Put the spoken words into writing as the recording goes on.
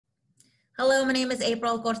Hello, my name is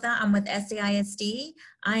April Alcorta. I'm with SAISD.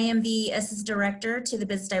 I am the Assistant Director to the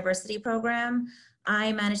Business Diversity Program.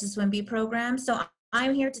 I manage the SWIM-B program. So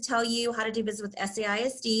I'm here to tell you how to do business with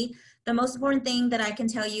SAISD. The most important thing that I can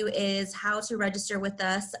tell you is how to register with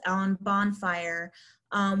us on Bonfire.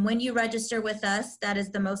 When you register with us, that is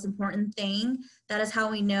the most important thing. That is how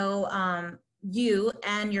we know you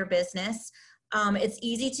and your business. It's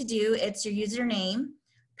easy to do. It's your username,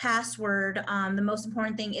 password. The most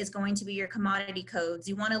important thing is going to be your commodity codes.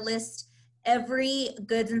 You want to list every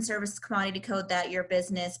goods and service commodity code that your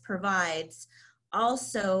business provides.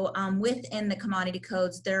 Also, within the commodity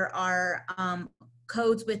codes, there are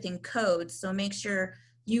codes within codes. So make sure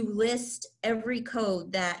you list every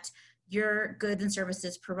code that your goods and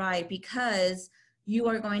services provide, because you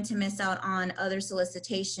are going to miss out on other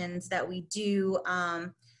solicitations that we do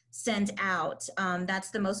send out.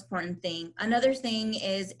 That's the most important thing. Another thing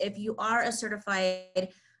is, if you are a certified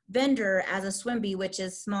vendor as a SWIM-B, which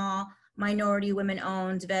is small, minority,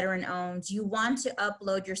 women-owned, veteran-owned, you want to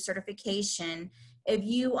upload your certification. If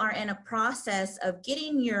you are in a process of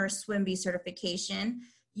getting your SWIM-B certification,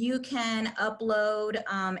 you can upload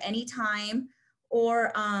anytime,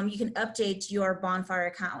 or you can update your Bonfire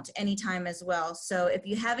account anytime as well. So if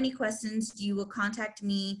you have any questions, you will contact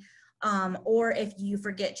me. Or if you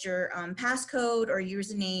forget your passcode or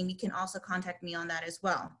username, you can also contact me on that as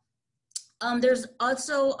well. There's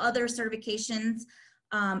also other certifications,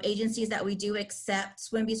 agencies that we do accept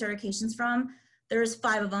SWIM-B certifications from. There's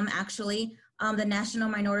 5 of them actually. The National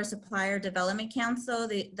Minority Supplier Development Council,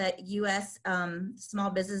 the U.S. Small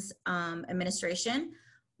Business Administration,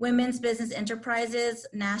 Women's Business Enterprises,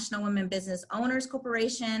 National Women Business Owners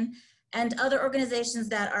Corporation, and other organizations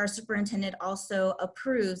that our superintendent also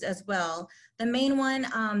approves as well. The main one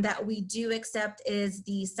that we do accept is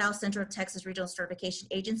the South Central Texas Regional Certification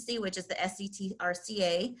Agency, which is the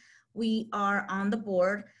SCTRCA. We are on the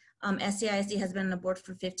board. SAISD has been on the board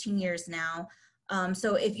for 15 years now.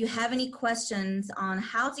 So if you have any questions on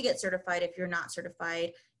how to get certified, if you're not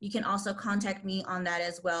certified, you can also contact me on that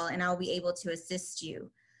as well, and I'll be able to assist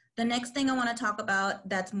you. The next thing I want to talk about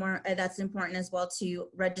that's important as well to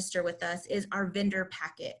register with us is our vendor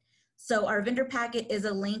packet. So our vendor packet is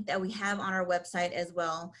a link that we have on our website as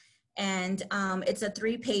well. And it's a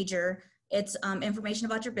 3-pager. It's information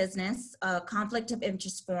about your business, conflict of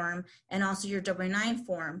interest form, and also your W-9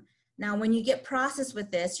 form. Now, when you get processed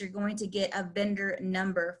with this, you're going to get a vendor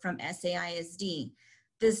number from SAISD.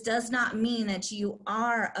 This does not mean that you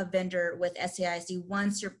are a vendor with SAISD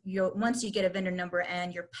once you get a vendor number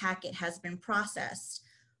and your packet has been processed.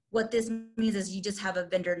 What this means is you just have a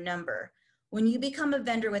vendor number. When you become a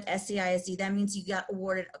vendor with SAISD, that means you got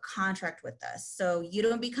awarded a contract with us. So you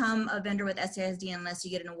don't become a vendor with SAISD unless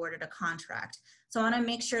you get awarded a contract. So I want to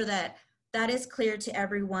make sure that that is clear to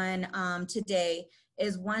everyone today,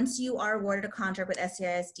 is once you are awarded a contract with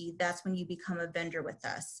SAISD, that's when you become a vendor with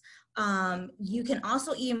us. You can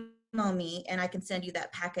also email me and I can send you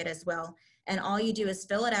that packet as well. And all you do is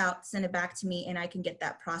fill it out, send it back to me, and I can get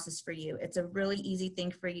that process for you. It's a really easy thing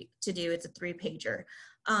for you to do. It's a 3-pager.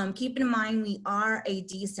 Keep in mind, we are a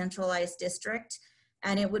decentralized district,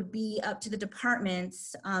 and it would be up to the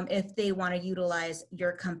departments if they want to utilize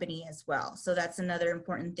your company as well. So that's another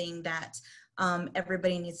important thing that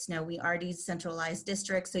everybody needs to know. We are a decentralized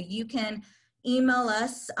district, so you can email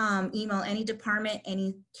us, email any department,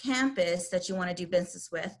 any campus that you want to do business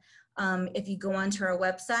with. If you go onto our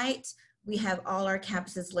website, we have all our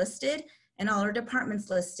campuses listed and all our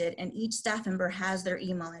departments listed, and each staff member has their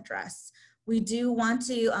email address. We do want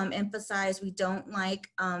to emphasize we don't like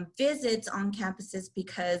visits on campuses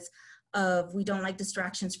because we don't like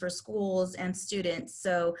distractions for schools and students.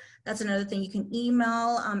 So that's another thing. You can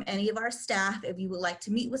email any of our staff if you would like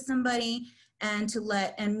to meet with somebody and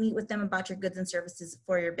meet with them about your goods and services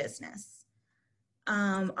for your business.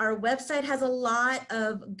 Our website has a lot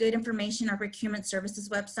of good information, our procurement services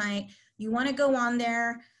website. You want to go on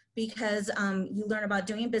there because you learn about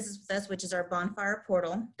doing business with us, which is our Bonfire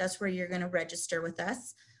portal. That's where you're going to register with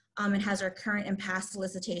us. It has our current and past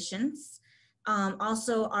solicitations.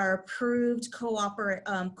 Also our approved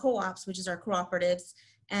co-ops, which is our cooperatives,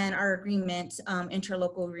 and our agreement,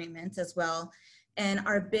 interlocal agreements as well, and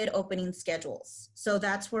our bid opening schedules. So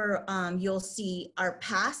that's where you'll see our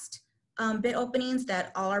past bid openings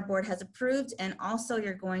that all our board has approved, and also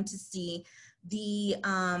you're going to see the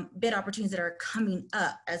bid opportunities that are coming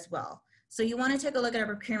up as well. So you want to take a look at our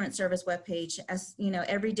procurement service webpage, as you know,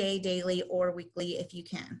 every day, daily, or weekly if you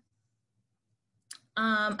can.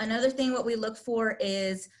 Another thing what we look for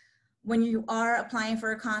is when you are applying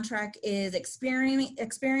for a contract is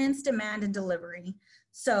experience, demand, and delivery.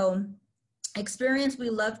 So Experience, we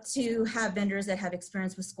love to have vendors that have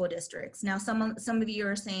experience with school districts. Now, some of you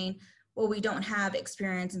are saying, well, we don't have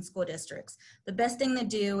experience in school districts. The best thing to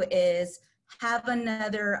do is have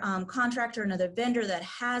another contractor, another vendor that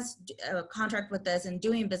has a contract with us and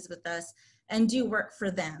doing business with us, and do work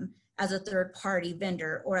for them as a third-party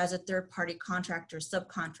vendor or as a third-party contractor,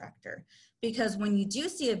 subcontractor. Because when you do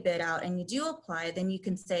see a bid out and you do apply, then you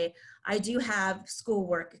can say, I do have school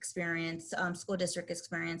work experience, school district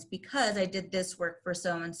experience, because I did this work for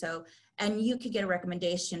so-and-so, and you could get a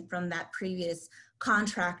recommendation from that previous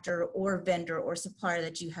contractor or vendor or supplier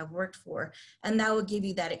that you have worked for. And that will give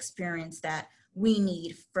you that experience that we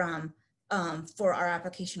need from for our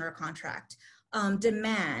application or contract.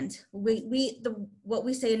 Demand, what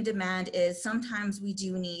we say in demand is sometimes we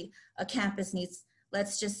do need, a campus needs,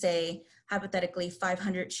 let's just say hypothetically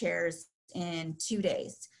 500 chairs in 2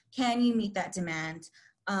 days. Can you meet that demand?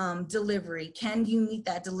 Delivery, can you meet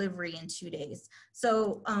that delivery in 2 days?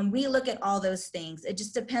 So we look at all those things. It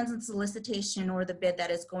just depends on solicitation or the bid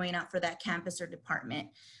that is going out for that campus or department.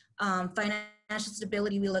 Financial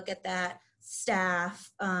stability, we look at that. Staff,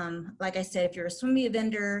 like I said, if you're a swim meet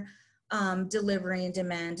vendor, delivery and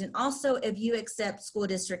demand, and also if you accept school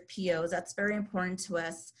district POs, that's very important to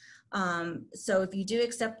us. So if you do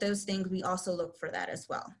accept those things, we also look for that as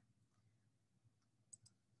well.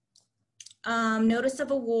 Notice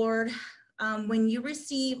of award, when you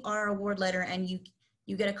receive our award letter and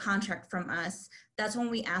you get a contract from us, that's when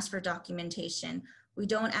we ask for documentation. We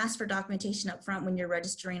don't ask for documentation up front when you're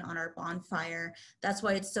registering on our bonfire. That's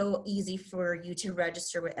why it's so easy for you to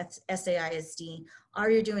register with SAISD. All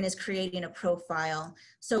you're doing is creating a profile.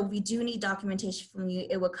 So we do need documentation from you.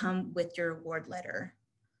 It will come with your award letter.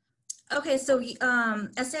 Okay, so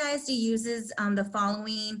SAISD uses the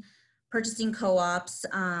following purchasing co-ops: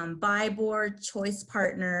 Buy Board, Choice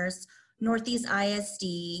Partners, Northeast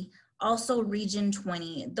ISD, also Region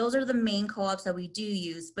 20. Those are the main co-ops that we do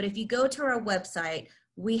use. But if you go to our website,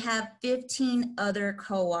 we have 15 other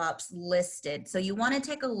co-ops listed. So you want to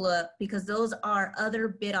take a look, because those are other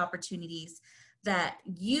bid opportunities that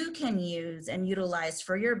you can use and utilize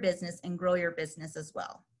for your business and grow your business as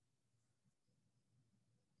well.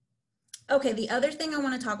 Okay, the other thing I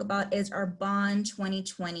want to talk about is our Bond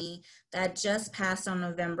 2020 that just passed on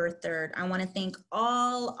November 3rd. I want to thank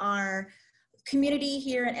all our community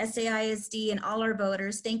here at SAISD and all our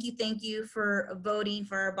voters. Thank you for voting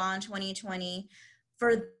for our Bond 2020.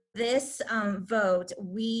 For this vote,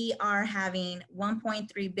 we are having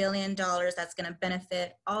 $1.3 billion that's going to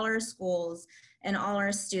benefit all our schools and all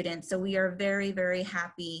our students. So we are very, very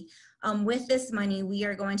happy. With this money, we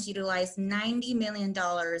are going to utilize $90 million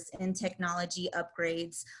in technology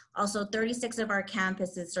upgrades. Also, 36 of our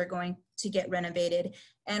campuses are going to get renovated,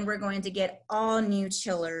 and we're going to get all new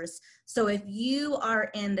chillers. So if you are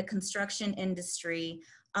in the construction industry,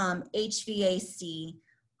 HVAC,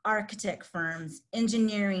 architect firms,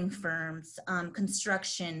 engineering firms,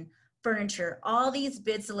 construction, furniture, all these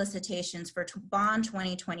bid solicitations for Bond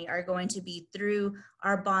 2020 are going to be through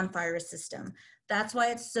our Bonfire system. That's why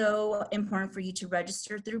it's so important for you to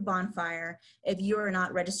register through Bonfire if you are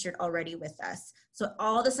not registered already with us. So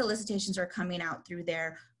all the solicitations are coming out through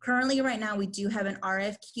there. Currently, right now, we do have an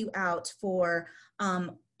RFQ out for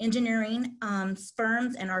engineering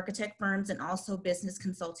firms and architect firms, and also business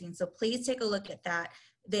consulting. So please take a look at that.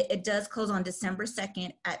 It does close on December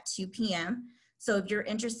 2nd at 2 p.m. So if you're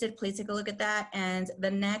interested, please take a look at that. And the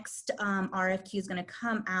next RFQ is going to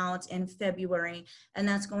come out in February, and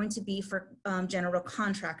that's going to be for general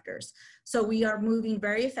contractors. So we are moving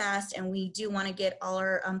very fast, and we do want to get all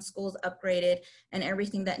our schools upgraded and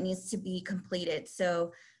everything that needs to be completed.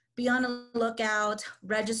 So be on the lookout,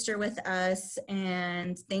 register with us,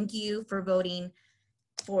 and thank you for voting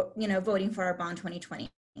for our Bond 2020.